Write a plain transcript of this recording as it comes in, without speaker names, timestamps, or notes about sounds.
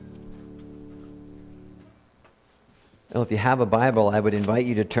Well, if you have a Bible, I would invite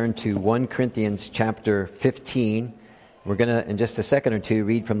you to turn to 1 Corinthians chapter 15. We're going to, in just a second or two,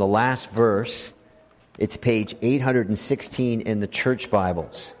 read from the last verse. It's page 816 in the church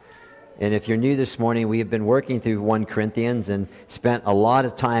Bibles. And if you're new this morning, we have been working through 1 Corinthians and spent a lot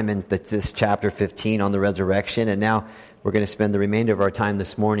of time in this chapter 15 on the resurrection. And now we're going to spend the remainder of our time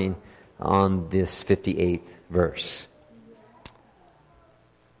this morning on this 58th verse.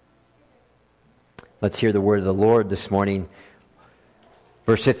 Let's hear the word of the Lord this morning.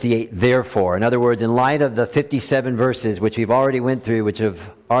 Verse 58, therefore. In other words, in light of the 57 verses which we've already went through, which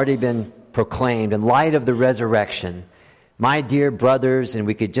have already been proclaimed, in light of the resurrection, my dear brothers, and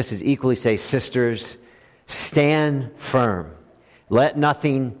we could just as equally say sisters, stand firm. Let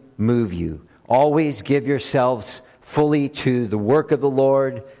nothing move you. Always give yourselves fully to the work of the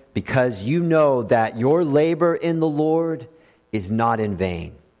Lord, because you know that your labor in the Lord is not in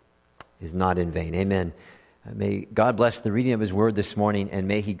vain. Is not in vain. Amen. May God bless the reading of His Word this morning, and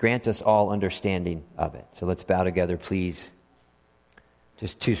may He grant us all understanding of it. So let's bow together, please.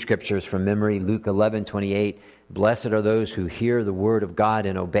 Just two scriptures from memory. Luke 11:28. Blessed are those who hear the word of God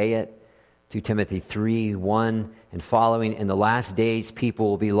and obey it. 2 Timothy 3:1 and following. In the last days, people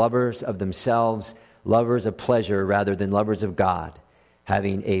will be lovers of themselves, lovers of pleasure rather than lovers of God,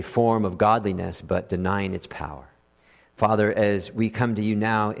 having a form of godliness but denying its power. Father, as we come to you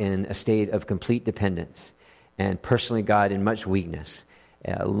now in a state of complete dependence, and personally, God, in much weakness,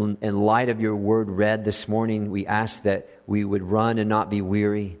 in light of your word read this morning, we ask that we would run and not be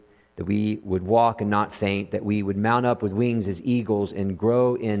weary, that we would walk and not faint, that we would mount up with wings as eagles and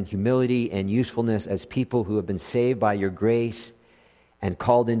grow in humility and usefulness as people who have been saved by your grace and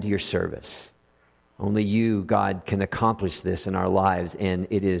called into your service. Only you, God, can accomplish this in our lives, and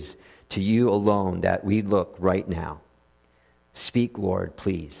it is to you alone that we look right now. Speak, Lord,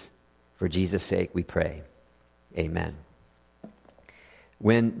 please. For Jesus' sake we pray. Amen.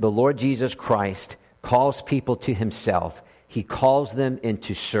 When the Lord Jesus Christ calls people to himself, he calls them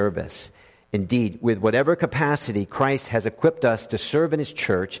into service. Indeed, with whatever capacity Christ has equipped us to serve in his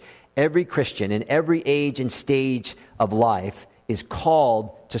church, every Christian in every age and stage of life is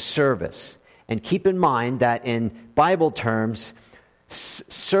called to service. And keep in mind that in Bible terms,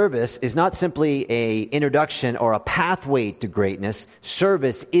 service is not simply an introduction or a pathway to greatness.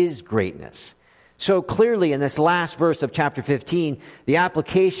 Service is greatness. So clearly in this last verse of chapter 15, the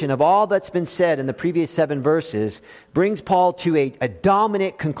application of all that's been said in the previous 7 verses brings Paul to a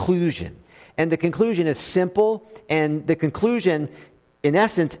dominant conclusion. And the conclusion is simple, and the conclusion, in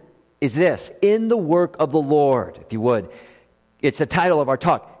essence, is this: in the work of the Lord, if you would. It's the title of our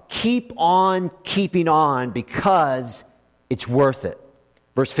talk. Keep on keeping on, because it's worth it.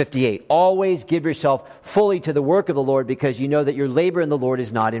 Verse 58, always give yourself fully to the work of the Lord, because you know that your labor in the Lord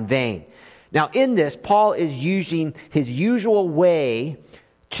is not in vain. Now in this, Paul is using his usual way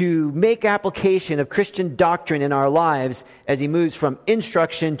to make application of Christian doctrine in our lives as he moves from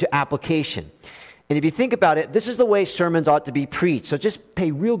instruction to application. And if you think about it, this is the way sermons ought to be preached. So just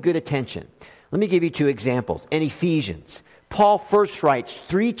pay real good attention. Let me give you 2 examples. In Ephesians, Paul first writes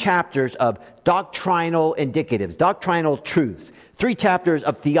 3 chapters of doctrinal indicatives, doctrinal truths, 3 chapters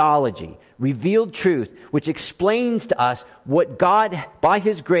of theology, revealed truth, which explains to us what God, by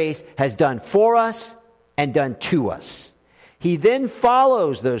his grace, has done for us and done to us. He then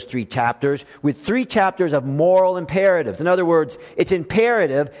follows those 3 chapters with 3 chapters of moral imperatives. In other words, it's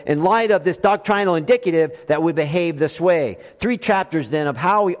imperative, in light of this doctrinal indicative, that we behave this way. 3 chapters then of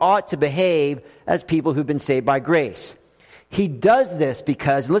how we ought to behave as people who've been saved by grace. He does this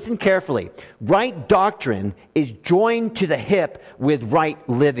because, listen carefully, right doctrine is joined to the hip with right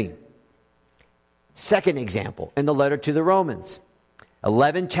living. Second example, in the letter to the Romans,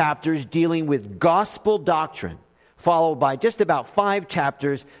 11 chapters dealing with gospel doctrine, followed by just about 5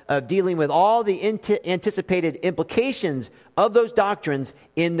 chapters of dealing with all the anticipated implications of those doctrines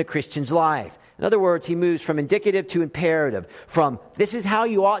in the Christian's life. In other words, he moves from indicative to imperative, from this is how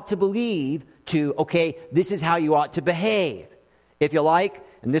you ought to believe to, okay, this is how you ought to behave. If you like,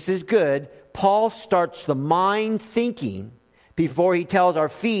 and this is good, Paul starts the mind thinking before he tells our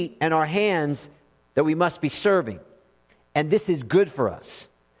feet and our hands that we must be serving. And this is good for us.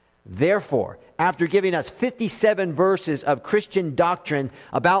 Therefore, after giving us 57 verses of Christian doctrine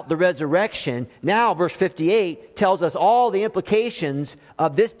about the resurrection, now verse 58 tells us all the implications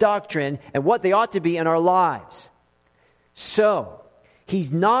of this doctrine and what they ought to be in our lives. So,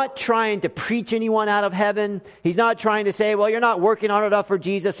 he's not trying to preach anyone out of heaven. He's not trying to say, well, you're not working hard enough for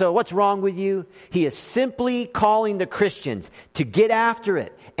Jesus, so what's wrong with you? He is simply calling the Christians to get after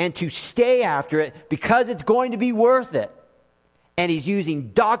it and to stay after it, because it's going to be worth it. And he's using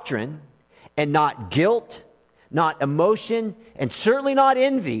doctrine and not guilt, not emotion, and certainly not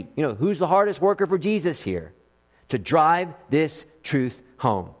envy. Who's the hardest worker for Jesus here? To drive this truth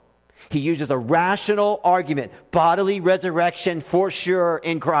home. He uses a rational argument, bodily resurrection for sure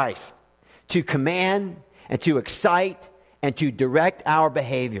in Christ, to command and to excite and to direct our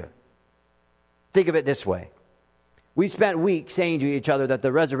behavior. Think of it this way. We spent weeks saying to each other that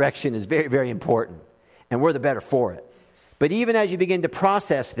the resurrection is very, very important, and we're the better for it. But even as you begin to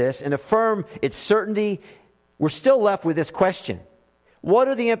process this and affirm its certainty, we're still left with this question. What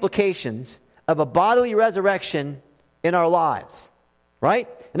are the implications of a bodily resurrection in our lives? Right?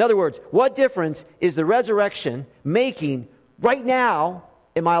 In other words, what difference is the resurrection making right now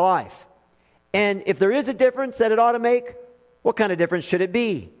in my life? And if there is a difference that it ought to make, what kind of difference should it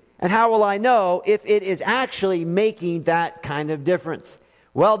be? And how will I know if it is actually making that kind of difference?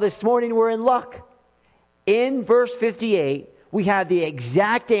 Well, this morning we're in luck. In verse 58, we have the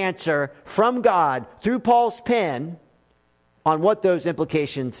exact answer from God through Paul's pen on what those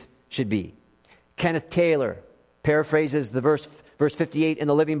implications should be. Kenneth Taylor paraphrases the verse 58 in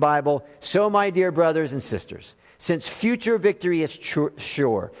the Living Bible. So, my dear brothers and sisters, since future victory is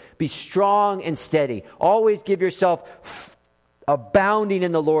sure, be strong and steady. Always give yourself abounding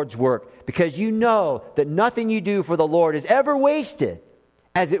in the Lord's work, because you know that nothing you do for the Lord is ever wasted,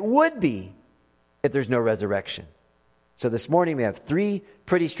 as it would be if there's no resurrection. So this morning we have 3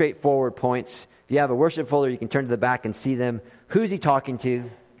 pretty straightforward points. If you have a worship folder, you can turn to the back and see them. Who's he talking to?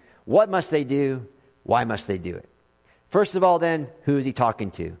 What must they do? Why must they do it? First of all, then, who is he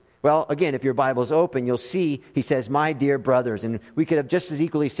talking to? Well, again, if your Bible's open, you'll see he says, my dear brothers. And we could have just as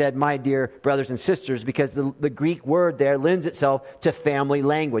equally said, my dear brothers and sisters, because the Greek word there lends itself to family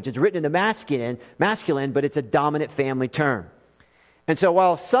language. It's written in the masculine, but it's a dominant family term. And so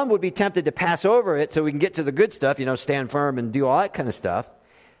while some would be tempted to pass over it so we can get to the good stuff, stand firm and do all that kind of stuff,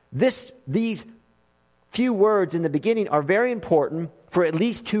 these few words in the beginning are very important for at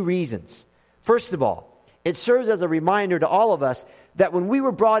least 2 reasons. First of all, it serves as a reminder to all of us that when we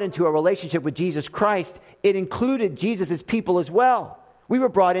were brought into a relationship with Jesus Christ, it included Jesus' people as well. We were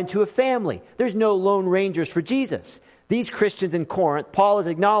brought into a family. There's no lone rangers for Jesus. These Christians in Corinth, Paul is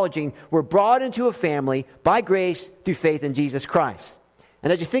acknowledging, were brought into a family by grace through faith in Jesus Christ.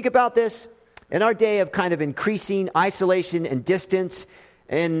 And as you think about this, in our day of kind of increasing isolation and distance,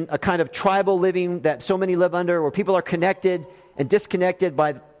 and a kind of tribal living that so many live under, where people are connected and disconnected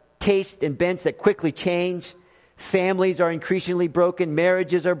by taste and bents that quickly change, families are increasingly broken,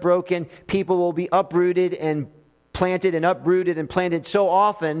 marriages are broken, people will be uprooted and planted and uprooted and planted so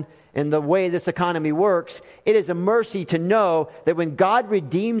often in the way this economy works. It is a mercy to know that when God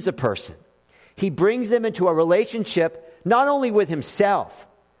redeems a person, he brings them into a relationship not only with himself,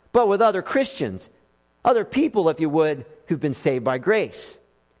 but with other Christians, other people, if you would, who've been saved by grace.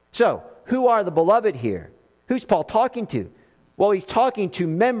 So, who are the beloved here? Who's Paul talking to? Well, he's talking to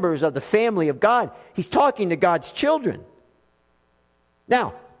members of the family of God. He's talking to God's children.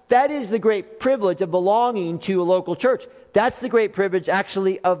 Now, that is the great privilege of belonging to a local church. That's the great privilege,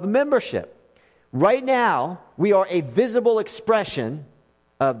 actually, of membership. Right now, we are a visible expression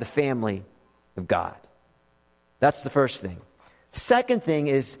of the family of God. That's the first thing. Second thing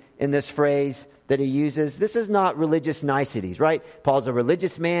is, in this phrase that he uses, this is not religious niceties, right? Paul's a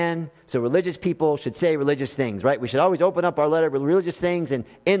religious man, so religious people should say religious things, right? We should always open up our letter with religious things and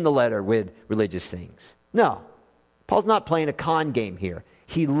end the letter with religious things. No, Paul's not playing a con game here.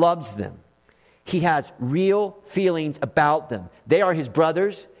 He loves them. He has real feelings about them. They are his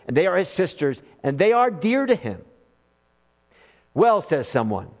brothers, and they are his sisters, and they are dear to him. Well, says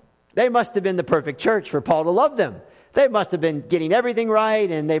someone, they must have been the perfect church for Paul to love them. They must have been getting everything right,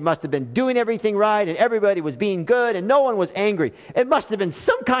 and they must have been doing everything right, and everybody was being good, and no one was angry. It must have been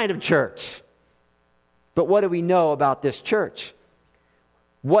some kind of church. But what do we know about this church?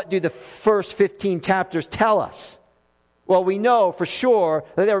 What do the first 15 chapters tell us? Well, we know for sure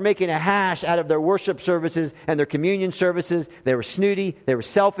that they were making a hash out of their worship services and their communion services. They were snooty. They were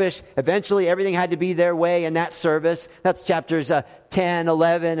selfish. Eventually, everything had to be their way in that service. That's chapters 10,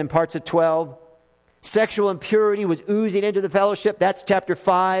 11, and parts of 12. Sexual impurity was oozing into the fellowship. That's chapter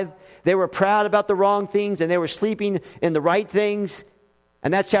 5. They were proud about the wrong things, and they were sleeping in the right things.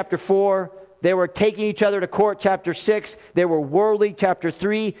 And that's chapter 4. They were taking each other to court, chapter 6. They were worldly, chapter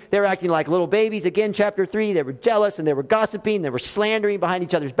 3. They were acting like little babies, again, chapter 3. They were jealous, and they were gossiping. They were slandering behind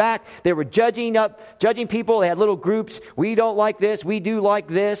each other's back. They were judging people. They had little groups. We don't like this. We do like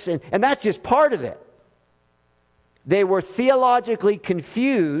this. And that's just part of it. They were theologically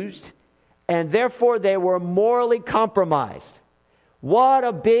confused, and therefore they were morally compromised. What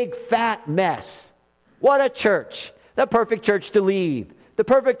a big fat mess. What a church. The perfect church to leave. the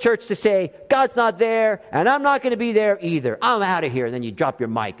perfect church to say, God's not there, and I'm not going to be there either. I'm out of here. And then you drop your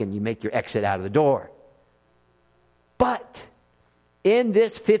mic and you make your exit out of the door. But in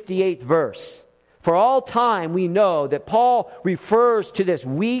this 58th verse, for all time we know that Paul refers to this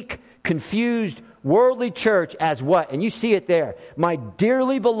weak, confused, worldly church as what? And you see it there. My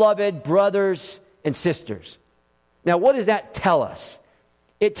dearly beloved brothers and sisters. Now, what does that tell us?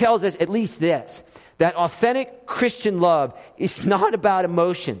 It tells us at least this, that authentic Christian love is not about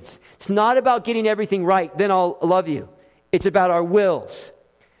emotions. It's not about getting everything right, then I'll love you. It's about our wills.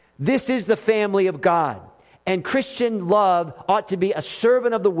 This is the family of God. And Christian love ought to be a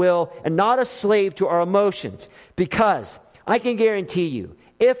servant of the will and not a slave to our emotions. Because I can guarantee you,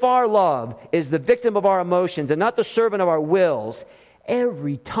 if our love is the victim of our emotions and not the servant of our wills,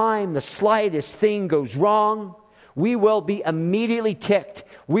 every time the slightest thing goes wrong, we will be immediately ticked.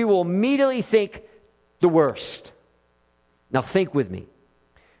 We will immediately think the worst. Now think with me.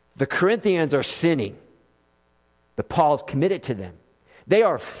 The Corinthians are sinning, but Paul's committed to them. They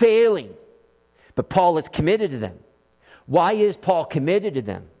are failing, but Paul is committed to them. Why is Paul committed to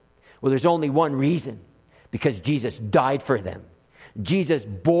them? Well, there's only one reason. Because Jesus died for them. Jesus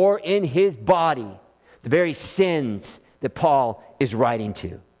bore in his body the very sins that Paul is writing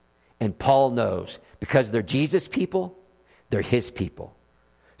to. And Paul knows, because they're Jesus people, they're his people.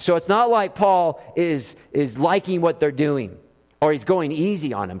 So it's not like Paul is liking what they're doing, or he's going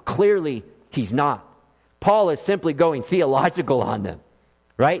easy on them. Clearly, he's not. Paul is simply going theological on them.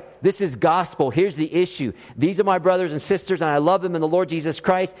 Right? This is gospel. Here's the issue. These are my brothers and sisters, and I love them in the Lord Jesus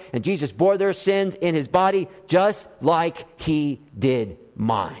Christ. And Jesus bore their sins in his body just like he did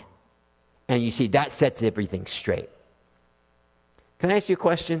mine. And you see, that sets everything straight. Can I ask you a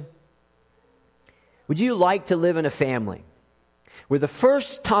question? Would you like to live in a family where the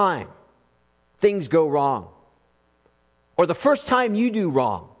first time things go wrong, or the first time you do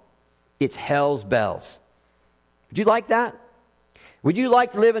wrong, it's hell's bells? Would you like that? Would you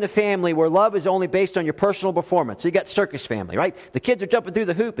like to live in a family where love is only based on your personal performance? So you got circus family, right? The kids are jumping through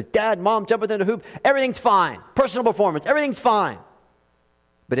the hoop. It's dad, mom jumping through the hoop. Everything's fine. Personal performance. Everything's fine.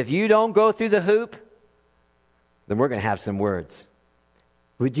 But if you don't go through the hoop, then we're going to have some words.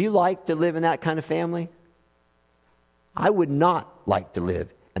 Would you like to live in that kind of family? I would not like to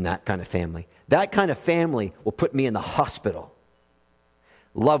live in that kind of family. That kind of family will put me in the hospital.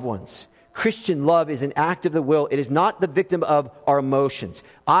 Loved ones, Christian love is an act of the will. It is not the victim of our emotions.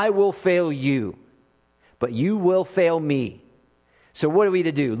 I will fail you, but you will fail me. So what are we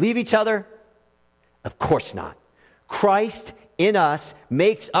to do? Leave each other? Of course not. Christ in us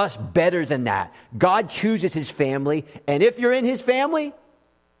makes us better than that. God chooses his family, and if you're in his family,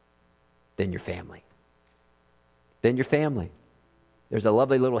 then you're family. Then you're family. There's a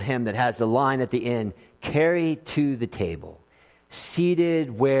lovely little hymn that has the line at the end, carry to the table,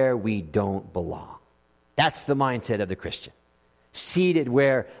 seated where we don't belong. That's the mindset of the Christian. Seated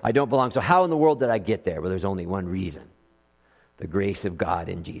where I don't belong. So how in the world did I get there? Well, there's only one reason. The grace of God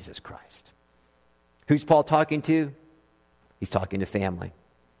in Jesus Christ. Who's Paul talking to? He's talking to family.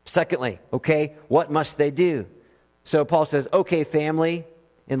 Secondly, okay, what must they do? So Paul says, okay, family,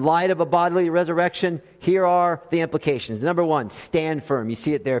 in light of a bodily resurrection, here are the implications. Number one, stand firm. You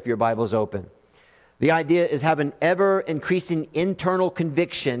see it there if your Bible's open. The idea is have an ever-increasing internal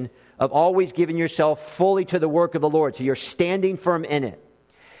conviction of always giving yourself fully to the work of the Lord. So you're standing firm in it.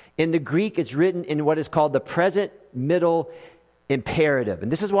 In the Greek, it's written in what is called the present middle imperative.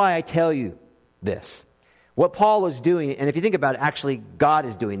 And this is why I tell you this. What Paul is doing, and if you think about it, actually God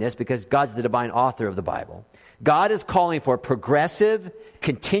is doing this because God's the divine author of the Bible. God is calling for progressive,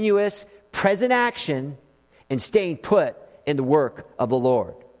 continuous, present action and staying put in the work of the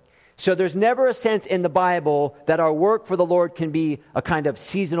Lord. So there's never a sense in the Bible that our work for the Lord can be a kind of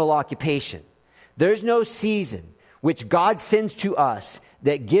seasonal occupation. There's no season which God sends to us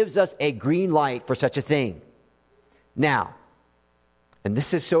that gives us a green light for such a thing. Now, and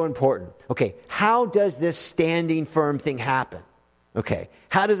this is so important. Okay, how does this standing firm thing happen? Okay,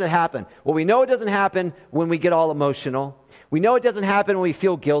 how does it happen? Well, we know it doesn't happen when we get all emotional. We know it doesn't happen when we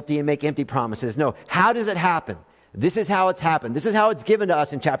feel guilty and make empty promises. No, how does it happen? This is how it's happened. This is how it's given to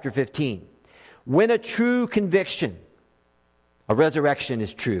us in chapter 15. When a true conviction, a resurrection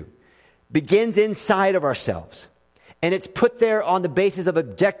is true, begins inside of ourselves, and it's put there on the basis of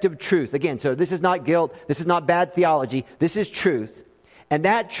objective truth. Again, so this is not guilt. This is not bad theology. This is truth. And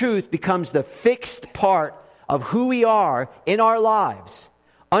that truth becomes the fixed part of who we are in our lives.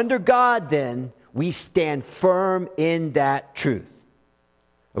 Under God, then, we stand firm in that truth.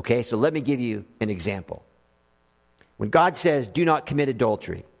 Okay, so let me give you an example. When God says, do not commit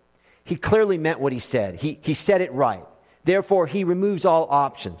adultery, he clearly meant what he said. He said it right. Therefore, he removes all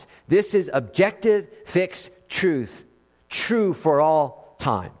options. This is objective, fixed truth, true for all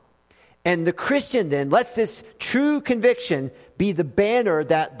time. And the Christian then lets this true conviction be the banner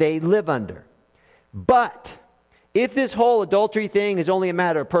that they live under. But if this whole adultery thing is only a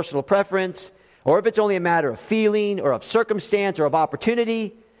matter of personal preference, or if it's only a matter of feeling or of circumstance or of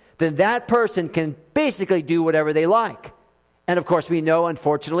opportunity, then that person can basically do whatever they like. And of course, we know,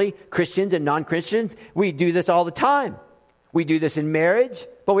 unfortunately, Christians and non-Christians, we do this all the time. We do this in marriage,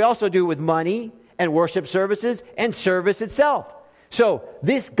 but we also do it with money and worship services and service itself. So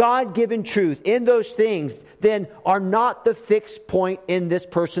this God-given truth in those things then are not the fixed point in this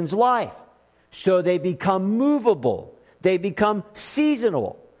person's life. So they become movable. They become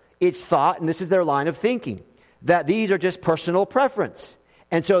seasonal. It's thought, and this is their line of thinking, that these are just personal preference.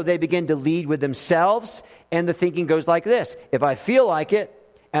 And so they begin to lead with themselves, and the thinking goes like this. If I feel like it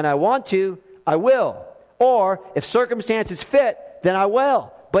and I want to, I will. Or if circumstances fit, then I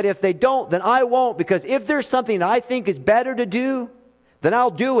will. But if they don't, then I won't, because if there's something that I think is better to do, then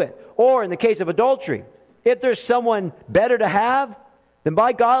I'll do it. Or in the case of adultery, if there's someone better to have, then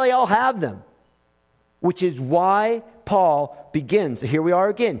by golly, I'll have them. Which is why Paul begins, here we are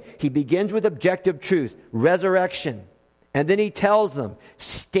again, he begins with objective truth, resurrection. And then he tells them,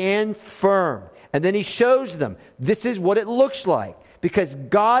 stand firm. And then he shows them, this is what it looks like. Because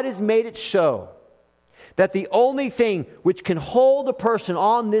God has made it so that the only thing which can hold a person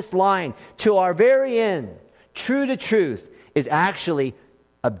on this line till our very end, true to truth, is actually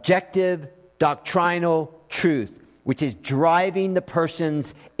objective, doctrinal truth, which is driving the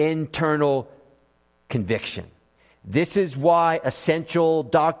person's internal conviction. This is why essential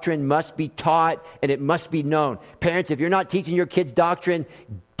doctrine must be taught and it must be known. Parents, if you're not teaching your kids doctrine,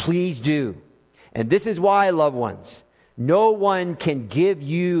 please do. And this is why, loved ones, no one can give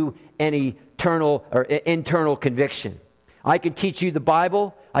you any internal conviction. I can teach you the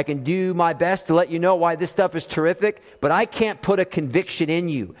Bible. I can do my best to let you know why this stuff is terrific, but I can't put a conviction in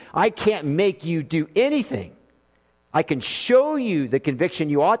you. I can't make you do anything. I can show you the conviction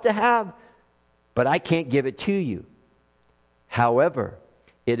you ought to have, but I can't give it to you. However,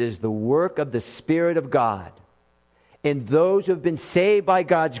 it is the work of the Spirit of God in those who have been saved by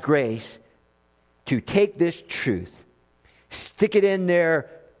God's grace to take this truth, stick it in their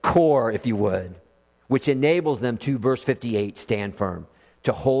core, if you would, which enables them to, verse 58, stand firm,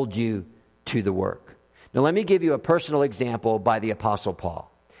 to hold you to the work. Now, let me give you a personal example by the Apostle Paul.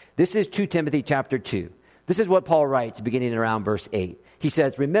 This is 2 Timothy chapter 2. This is what Paul writes beginning around verse 8. He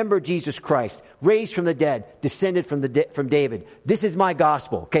says, remember Jesus Christ, raised from the dead, descended from David. This is my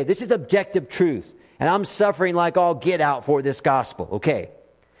gospel. Okay, this is objective truth. And I'm suffering like all get out for this gospel. Okay.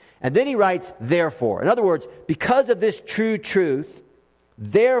 And then he writes, therefore. In other words, because of this true truth,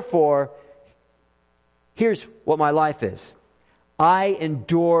 therefore, here's what my life is. I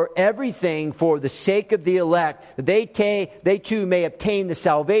endure everything for the sake of the elect, that they too may obtain the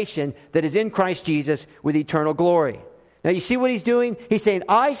salvation that is in Christ Jesus with eternal glory. Now, you see what he's doing? He's saying,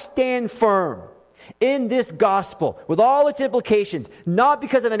 I stand firm in this gospel with all its implications, not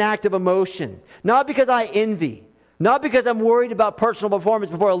because of an act of emotion, not because I envy, not because I'm worried about personal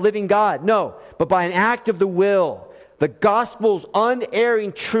performance before a living God. No, but by an act of the will. The gospel's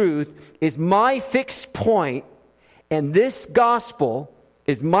unerring truth is my fixed point, and this gospel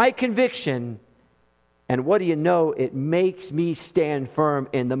is my conviction. And what do you know? It makes me stand firm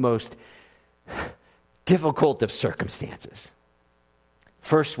in the most difficult of circumstances.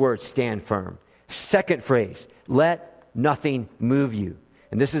 First word, stand firm. Second phrase, let nothing move you.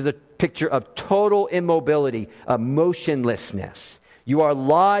 And this is a picture of total immobility, of motionlessness. You are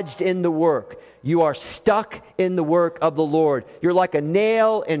lodged in the work. You are stuck in the work of the Lord. You're like a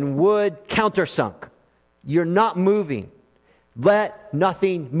nail in wood countersunk. You're not moving. Let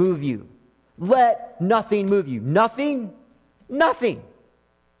nothing move you. Let nothing move you. Nothing? Nothing.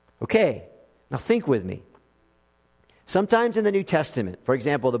 Okay. Now think with me. Sometimes in the New Testament, for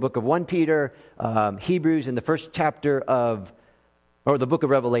example, the book of 1 Peter, Hebrews, and the first chapter or the book of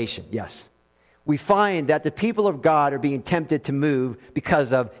Revelation, yes, we find that the people of God are being tempted to move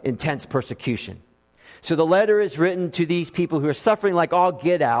because of intense persecution. So the letter is written to these people who are suffering like all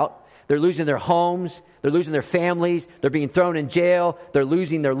get out. They're losing their homes. They're losing their families. They're being thrown in jail. They're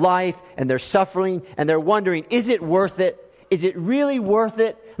losing their life, and they're suffering, and they're wondering, is it worth it? Is it really worth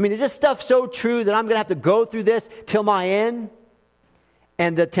it? I mean, is this stuff so true that I'm going to have to go through this till my end?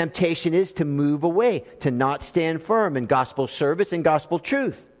 And the temptation is to move away, to not stand firm in gospel service and gospel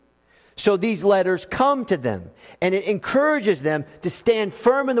truth. So these letters come to them, and it encourages them to stand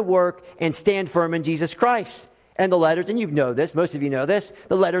firm in the work and stand firm in Jesus Christ. And the letters, and you know this, most of you know this,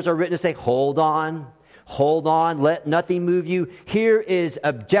 the letters are written to say, hold on Hold on, let nothing move you. Here is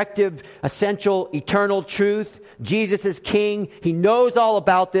objective, essential, eternal truth. Jesus is king. He knows all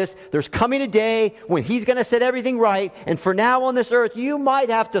about this. There's coming a day when he's going to set everything right. And for now on this earth, you might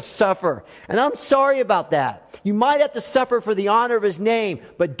have to suffer. And I'm sorry about that. You might have to suffer for the honor of his name.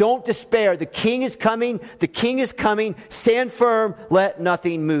 But don't despair. The king is coming. The king is coming. Stand firm. Let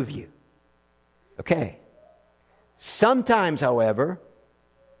nothing move you. Okay. Sometimes, however,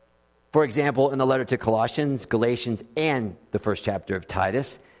 for example, in the letter to Colossians, Galatians, and the first chapter of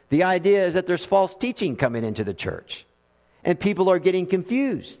Titus, the idea is that there's false teaching coming into the church. And people are getting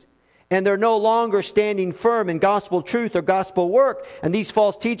confused. And they're no longer standing firm in gospel truth or gospel work. And these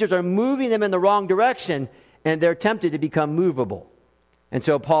false teachers are moving them in the wrong direction. And they're tempted to become movable. And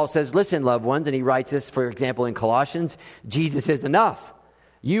so Paul says, listen, loved ones, and he writes this, for example, in Colossians, Jesus is enough.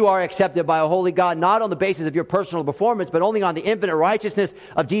 You are accepted by a holy God, not on the basis of your personal performance, but only on the infinite righteousness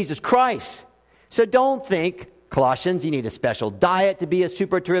of Jesus Christ. So don't think, Colossians, you need a special diet to be a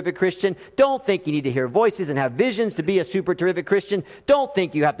super terrific Christian. Don't think you need to hear voices and have visions to be a super terrific Christian. Don't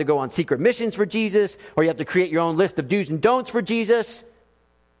think you have to go on secret missions for Jesus, or you have to create your own list of do's and don'ts for Jesus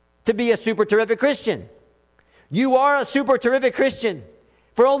to be a super terrific Christian. You are a super terrific Christian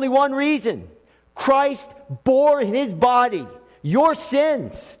for only one reason. Christ bore in his body your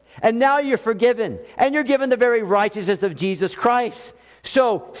sins, and now you're forgiven, and you're given the very righteousness of Jesus Christ.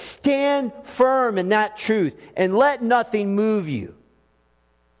 So stand firm in that truth, and let nothing move you.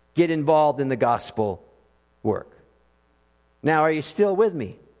 Get involved in the gospel work. Now, are you still with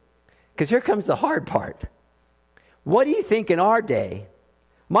me? Because here comes the hard part. What do you think in our day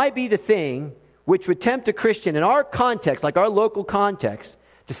might be the thing which would tempt a Christian in our context, like our local context,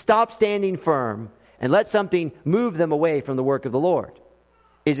 to stop standing firm and let something move them away from the work of the Lord?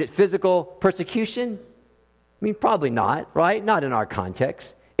 Is it physical persecution? I mean, probably not, right? Not in our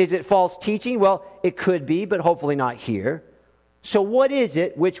context. Is it false teaching? Well, it could be, but hopefully not here. So what is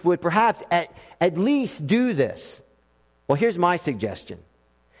it which would perhaps at least do this? Well, here's my suggestion.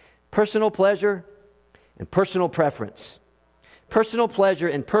 Personal pleasure and personal preference. Personal pleasure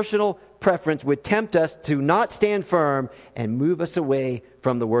and personal preference would tempt us to not stand firm and move us away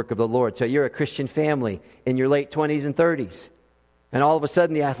from the work of the Lord. So you're a Christian family in your late 20s and 30s. And all of a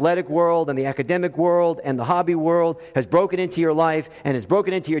sudden the athletic world and the academic world and the hobby world has broken into your life and has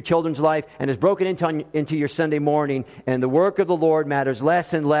broken into your children's life and has broken into your Sunday morning. And the work of the Lord matters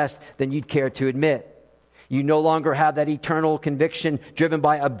less and less than you'd care to admit. You no longer have that eternal conviction driven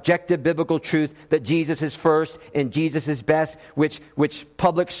by objective biblical truth that Jesus is first and Jesus is best, which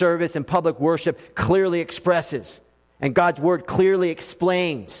public service and public worship clearly expresses and God's word clearly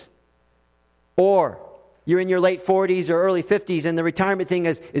explains. Or you're in your late 40s or early 50s and the retirement thing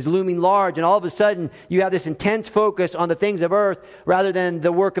is looming large, and all of a sudden you have this intense focus on the things of earth rather than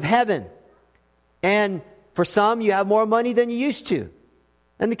the work of heaven. And for some, you have more money than you used to,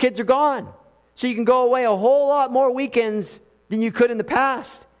 and the kids are gone. So you can go away a whole lot more weekends than you could in the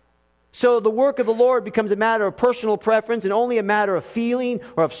past. So the work of the Lord becomes a matter of personal preference and only a matter of feeling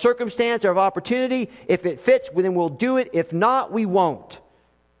or of circumstance or of opportunity. If it fits, then we'll do it. If not, we won't.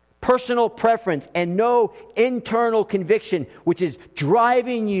 Personal preference and no internal conviction, which is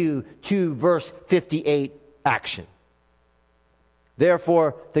driving you to verse 58 action.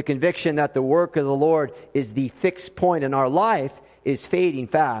 Therefore, the conviction that the work of the Lord is the fixed point in our life is fading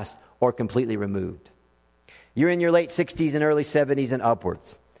fast or completely removed. You're in your late 60s and early 70s and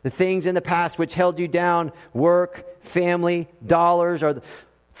upwards. The things in the past which held you down, work, family, dollars, are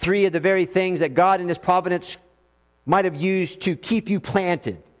three of the very things that God in his providence might have used to keep you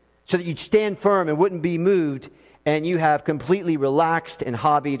planted so that you'd stand firm and wouldn't be moved, and you have completely relaxed and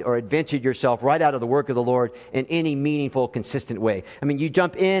hobbied or adventured yourself right out of the work of the Lord in any meaningful, consistent way. I mean, you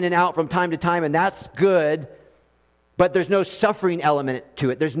jump in and out from time to time, and that's good, but there's no suffering element to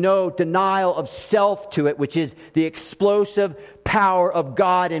it. There's no denial of self to it, which is the explosive power of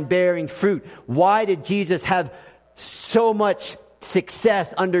God in bearing fruit. Why did Jesus have so much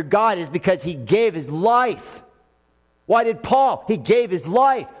success under God? Is because he gave his life. Why did Paul? He gave his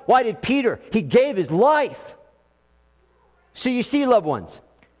life. Why did Peter? He gave his life. So you see, loved ones,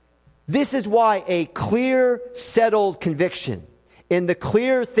 this is why a clear, settled conviction in the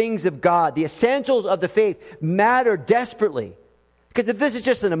clear things of God, the essentials of the faith, matter desperately. Because if this is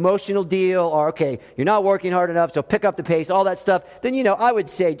just an emotional deal, or okay, you're not working hard enough, so pick up the pace, all that stuff, then, I would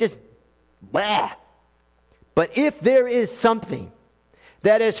say just blah. But if there is something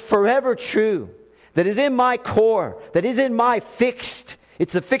that is forever true, that is in my core, that is in my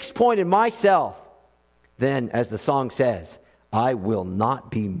it's a fixed point in myself, then, as the song says, I will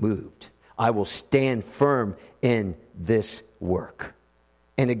not be moved. I will stand firm in this work.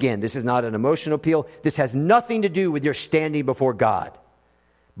 And again, this is not an emotional appeal. This has nothing to do with your standing before God.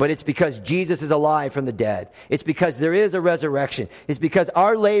 But it's because Jesus is alive from the dead. It's because there is a resurrection. It's because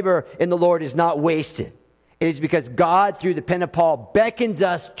our labor in the Lord is not wasted. It is because God, through the pen of Paul, beckons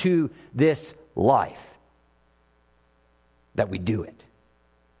us to this life. That we do it.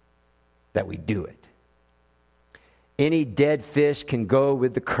 That we do it. Any dead fish can go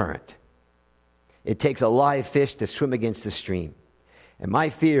with the current. It takes a live fish to swim against the stream. And my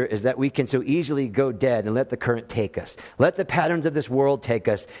fear is that we can so easily go dead and let the current take us. Let the patterns of this world take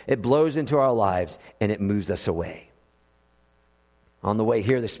us. It blows into our lives and it moves us away. On the way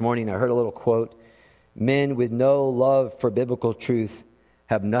here this morning, I heard a little quote. Men with no love for biblical truth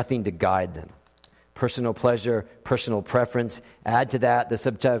have nothing to guide them. Personal pleasure, personal preference. Add to that the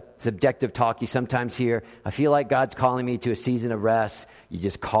subjective talk you sometimes hear. I feel like God's calling me to a season of rest. You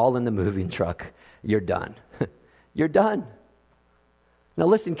just call in the moving truck. You're done. You're done. Now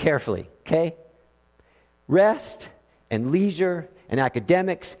listen carefully, okay? Rest and leisure and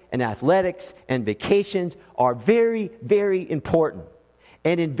academics and athletics and vacations are very, very important.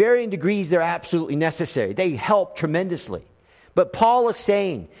 And in varying degrees, they're absolutely necessary. They help tremendously. But Paul is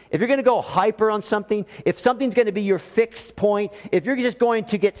saying, if you're going to go hyper on something, if something's going to be your fixed point, if you're just going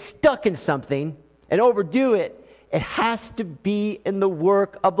to get stuck in something and overdo it, it has to be in the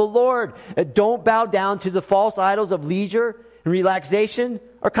work of the Lord. Don't bow down to the false idols of leisure and relaxation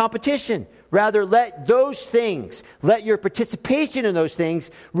or competition. Rather, let those things, let your participation in those things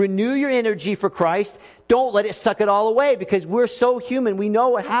renew your energy for Christ. Don't let it suck it all away, because we're so human. We know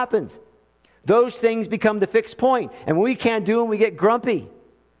what happens. Those things become the fixed point. And when we can't do them, we get grumpy.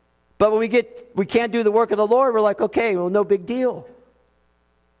 But when we can't do the work of the Lord, we're like, okay, well, no big deal.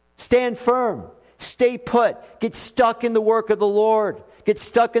 Stand firm. Stay put. Get stuck in the work of the Lord. Get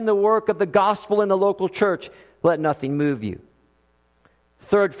stuck in the work of the gospel in the local church. Let nothing move you.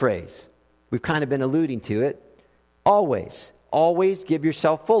 Third phrase, we've kind of been alluding to it. Always. Always give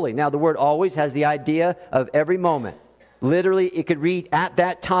yourself fully. Now, the word always has the idea of every moment. Literally, it could read at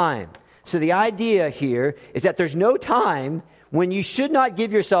that time. So the idea here is that there's no time when you should not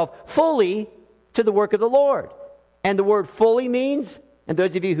give yourself fully to the work of the Lord. And the word fully means, and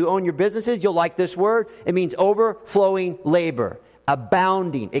those of you who own your businesses, you'll like this word, it means overflowing labor,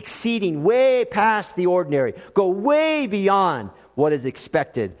 abounding, exceeding way past the ordinary, go way beyond what is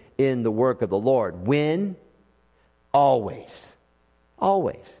expected in the work of the Lord. When? Always.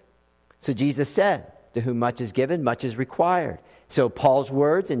 Always. So Jesus said, to whom much is given, much is required. So Paul's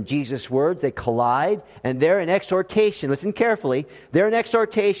words and Jesus' words, they collide, and they're an exhortation. Listen carefully. They're an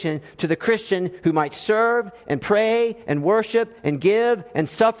exhortation to the Christian who might serve and pray and worship and give and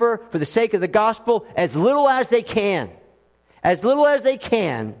suffer for the sake of the gospel as little as they can. As little as they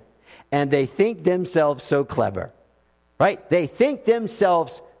can. And they think themselves so clever. Right? They think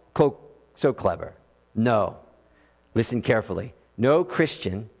themselves so clever. No. Listen carefully. No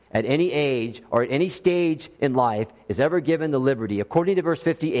Christian at any age or at any stage in life is ever given the liberty, according to verse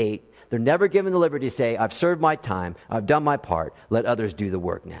 58, they're never given the liberty to say, I've served my time, I've done my part, let others do the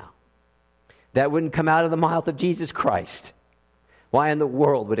work now. That wouldn't come out of the mouth of Jesus Christ. Why in the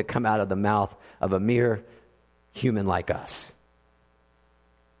world would it come out of the mouth of a mere human like us?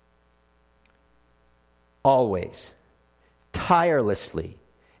 Always, tirelessly,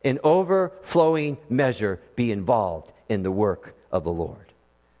 in overflowing measure, be involved in the work of the Lord.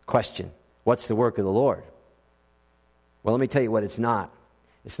 Question, what's the work of the Lord? Well, let me tell you what it's not.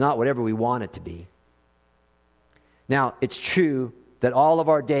 It's not whatever we want it to be. Now, it's true that all of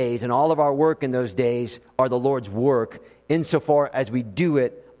our days and all of our work in those days are the Lord's work insofar as we do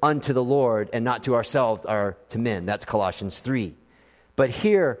it unto the Lord and not to ourselves or to men. That's Colossians 3. But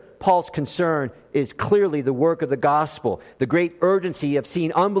here, Paul's concern is clearly the work of the gospel, the great urgency of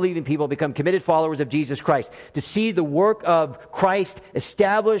seeing unbelieving people become committed followers of Jesus Christ, to see the work of Christ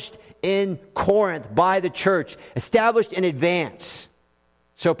established in Corinth by the church, established in advance.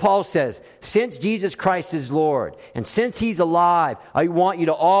 So Paul says, since Jesus Christ is Lord, and since He's alive, I want you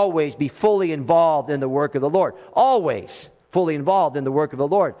to always be fully involved in the work of the Lord. Always fully involved in the work of the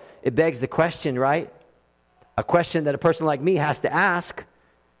Lord. It begs the question, right? A question that a person like me has to ask.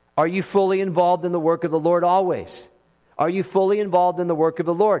 Are you fully involved in the work of the Lord always? Are you fully involved in the work of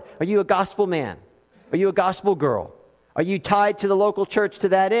the Lord? Are you a gospel man? Are you a gospel girl? Are you tied to the local church to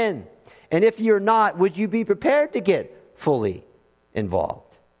that end? And if you're not, would you be prepared to get fully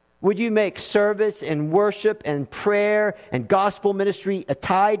involved? Would you make service and worship and prayer and gospel ministry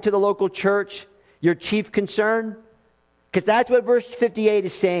tied to the local church your chief concern? Because that's what verse 58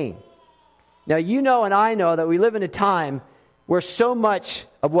 is saying. Now, you know and I know that we live in a time where so much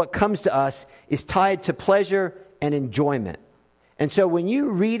of what comes to us is tied to pleasure and enjoyment. And so when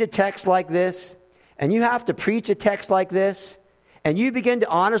you read a text like this, and you have to preach a text like this, and you begin to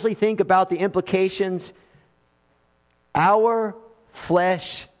honestly think about the implications, our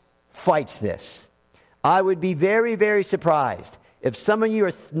flesh fights this. I would be very, very surprised if some of you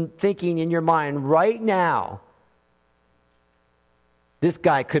are thinking in your mind right now, this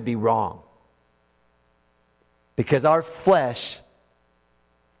guy could be wrong. Because our flesh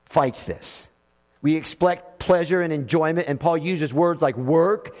fights this. We expect pleasure and enjoyment, and Paul uses words like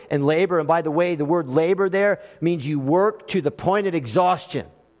work and labor. And by the way, the word labor there means you work to the point of exhaustion.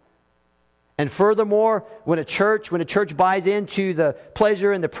 And furthermore, when a church buys into the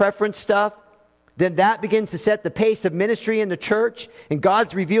pleasure and the preference stuff, then that begins to set the pace of ministry in the church, and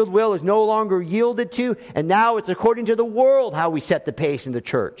God's revealed will is no longer yielded to, and now it's according to the world how we set the pace in the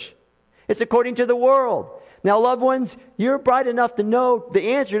church. It's according to the world. Now, loved ones, you're bright enough to know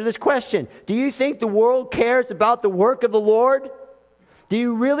the answer to this question. Do you think the world cares about the work of the Lord? Do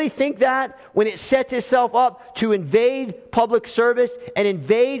you really think that when it sets itself up to invade public service and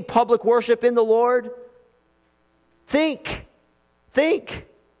invade public worship in the Lord? Think.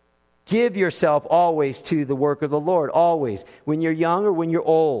 Give yourself always to the work of the Lord, always. When you're young or when you're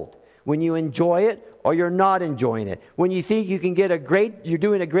old. When you enjoy it or you're not enjoying it. When you think you can you're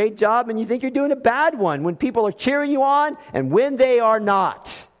doing a great job and you think you're doing a bad one. When people are cheering you on and when they are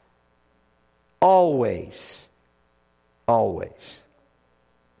not. Always. Always.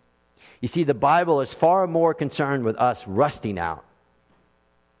 You see, the Bible is far more concerned with us rusting out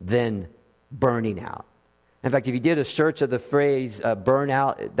than burning out. In fact, if you did a search of the phrase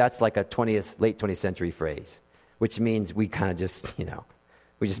burnout, that's like a late 20th century phrase, which means we kind of just,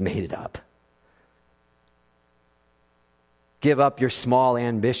 we just made it up. Give up your small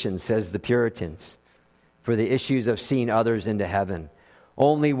ambitions, says the Puritans, for the issues of seeing others into heaven.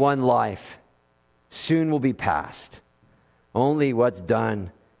 Only one life soon will be passed. Only what's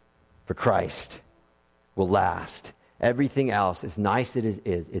done for Christ will last. Everything else, as nice as it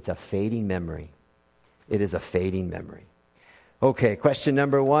is, it's a fading memory. It is a fading memory. Okay, question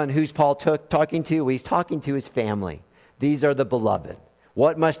number 1. Who's Paul talking to? Well, he's talking to his family. These are the beloved.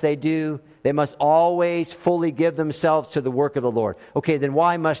 What must they do? They must always fully give themselves to the work of the Lord. Okay, then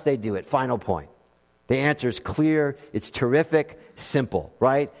why must they do it? Final point. The answer is clear. It's terrific. Simple,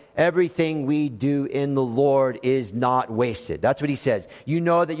 right? Everything we do in the Lord is not wasted. That's what he says. You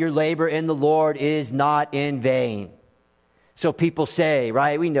know that your labor in the Lord is not in vain. So people say,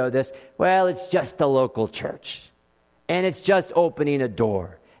 right, we know this, well, it's just a local church. And it's just opening a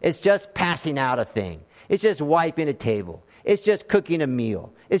door. It's just passing out a thing. It's just wiping a table. It's just cooking a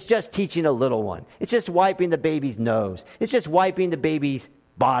meal. It's just teaching a little one. It's just wiping the baby's nose. It's just wiping the baby's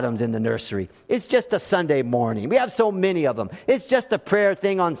bottoms in the nursery. It's just a Sunday morning. We have so many of them. It's just a prayer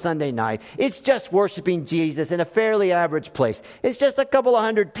thing on Sunday night. It's just worshiping Jesus in a fairly average place. It's just a couple of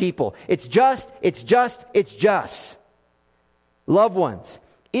hundred people. It's just. Loved ones,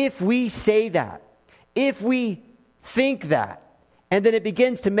 if we say that, if we think that, and then it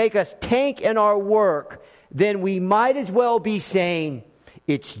begins to make us tank in our work, then we might as well be saying,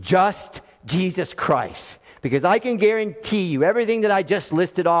 it's just Jesus Christ. Because I can guarantee you, everything that I just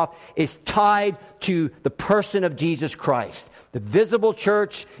listed off is tied to the person of Jesus Christ. The visible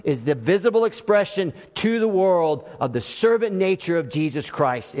church is the visible expression to the world of the servant nature of Jesus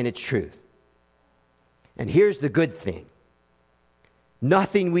Christ in its truth. And here's the good thing.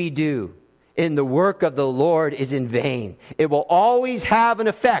 Nothing we do in the work of the Lord is in vain. It will always have an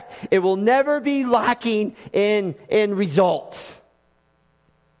effect. It will never be lacking in results.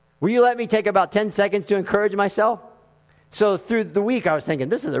 Will you let me take about 10 seconds to encourage myself? So through the week, I was thinking,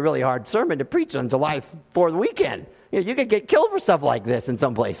 this is a really hard sermon to preach on July 4th weekend. You could get killed for stuff like this in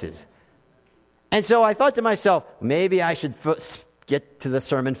some places. And so I thought to myself, maybe I should get to the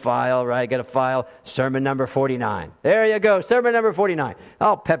sermon file, right? Get a file, sermon number 49. There you go, sermon number 49.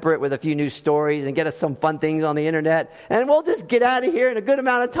 I'll pepper it with a few new stories and get us some fun things on the internet. And we'll just get out of here in a good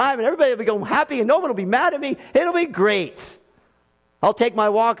amount of time and everybody will be going happy and no one will be mad at me. It'll be great. I'll take my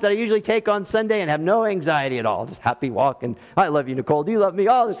walk that I usually take on Sunday and have no anxiety at all. Just happy walk. And I love you, Nicole. Do you love me?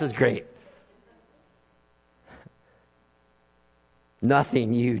 Oh, this is great.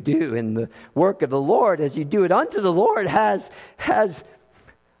 Nothing you do in the work of the Lord as you do it unto the Lord has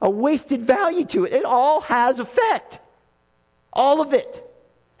a wasted value to it. It all has effect. All of it.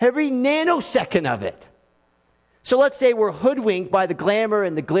 Every nanosecond of it. So let's say we're hoodwinked by the glamour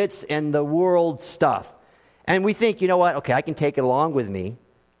and the glitz and the world stuff. And we think, you know what? Okay, I can take it along with me.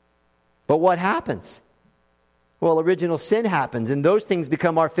 But what happens? Well, original sin happens and those things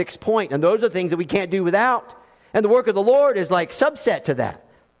become our fixed point. And those are things that we can't do without. And the work of the Lord is like subset to that.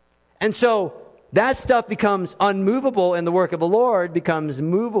 And so that stuff becomes unmovable, and the work of the Lord becomes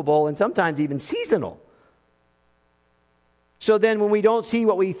movable and sometimes even seasonal. So then when we don't see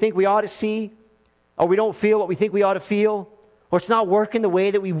what we think we ought to see, or we don't feel what we think we ought to feel, or it's not working the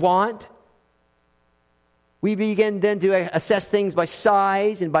way that we want, we begin then to assess things by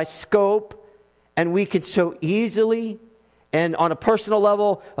size and by scope, and we can so easily and on a personal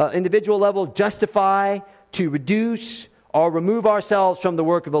level, individual level, justify to reduce or remove ourselves from the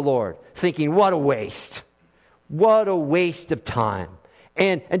work of the Lord, thinking, what a waste. What a waste of time.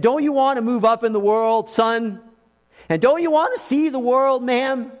 And don't you want to move up in the world, son? And don't you want to see the world,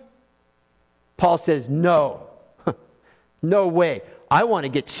 ma'am? Paul says, no. No way. I want to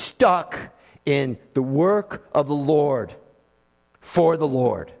get stuck in the work of the Lord for the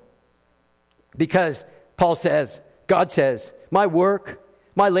Lord. Because Paul says, God says, my work,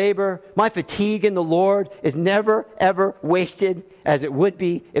 my labor, my fatigue in the Lord is never, ever wasted as it would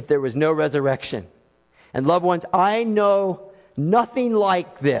be if there was no resurrection. And loved ones, I know nothing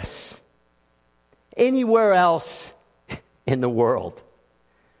like this anywhere else in the world.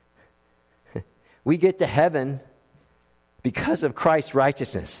 We get to heaven because of Christ's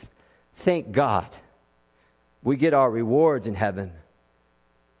righteousness. Thank God. We get our rewards in heaven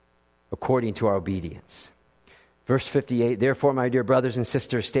according to our obedience. Verse 58, therefore, my dear brothers and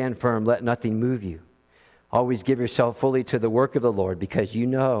sisters, stand firm, let nothing move you. Always give yourself fully to the work of the Lord, because you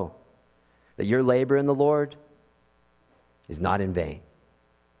know that your labor in the Lord is not in vain.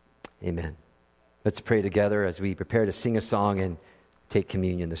 Amen. Let's pray together as we prepare to sing a song and take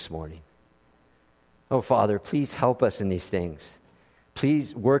communion this morning. Oh, Father, please help us in these things.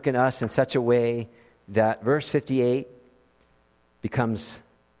 Please work in us in such a way that verse 58 becomes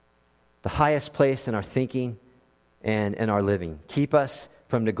the highest place in our thinking and in our living. Keep us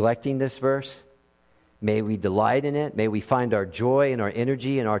from neglecting this verse. May we delight in it. May we find our joy and our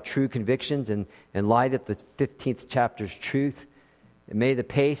energy and our true convictions in light of the 15th chapter's truth. And may the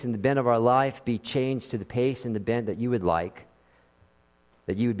pace and the bent of our life be changed to the pace and the bent that you would like,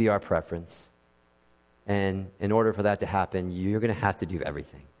 that you would be our preference. And in order for that to happen, you're going to have to do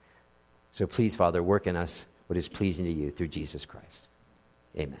everything. So please, Father, work in us what is pleasing to you through Jesus Christ.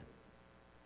 Amen.